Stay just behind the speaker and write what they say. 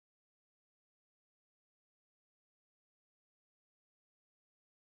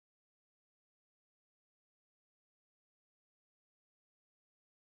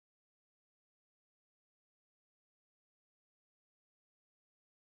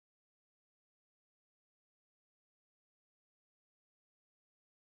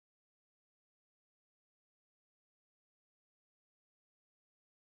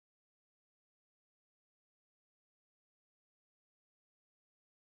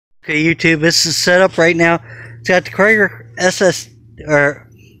Okay, YouTube, this is set up right now. It's got the Krager SS or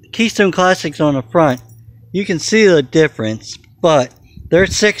Keystone Classics on the front. You can see the difference, but they're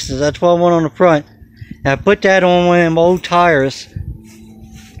 6s. That's what I want on the front. And I put that on one of them old tires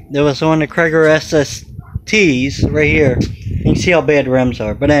that was on the Krager SSTs right here. You can see how bad the rims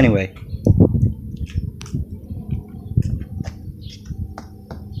are. But anyway,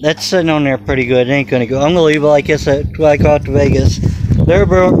 that's sitting on there pretty good. It ain't gonna go. I'm gonna leave it like this until I go out to Vegas. They're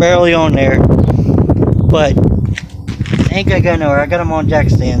barely on there, but ain't gonna go nowhere. I got them on jack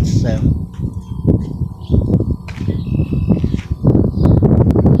stands, so.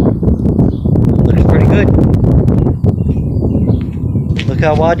 Looks pretty good. Look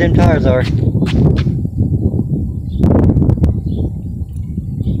how wide them tires are.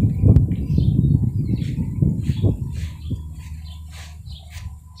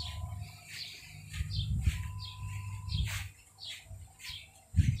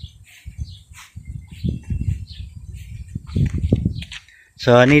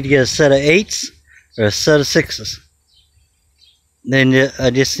 So I need to get a set of 8s or a set of 6s. Then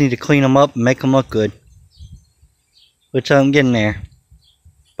I just need to clean them up and make them look good, which I'm getting there.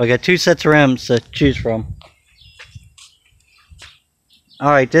 I got 2 sets of rims to choose from.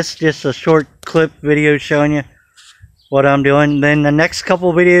 Alright, this is just a short clip video showing you what I'm doing. Then the next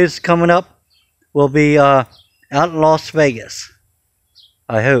couple videos coming up will be out in Las Vegas.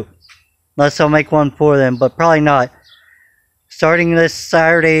 I hope. Unless I'll make one for them, but probably not. Starting this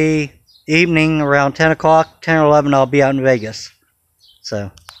Saturday evening around 10 o'clock, 10 or 11, I'll be out in Vegas.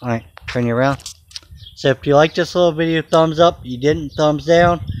 So, alright, turn you around. So if you like this little video, thumbs up. If you didn't, thumbs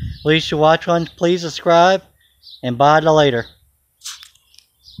down. At least you watch one. Please subscribe. And bye till later.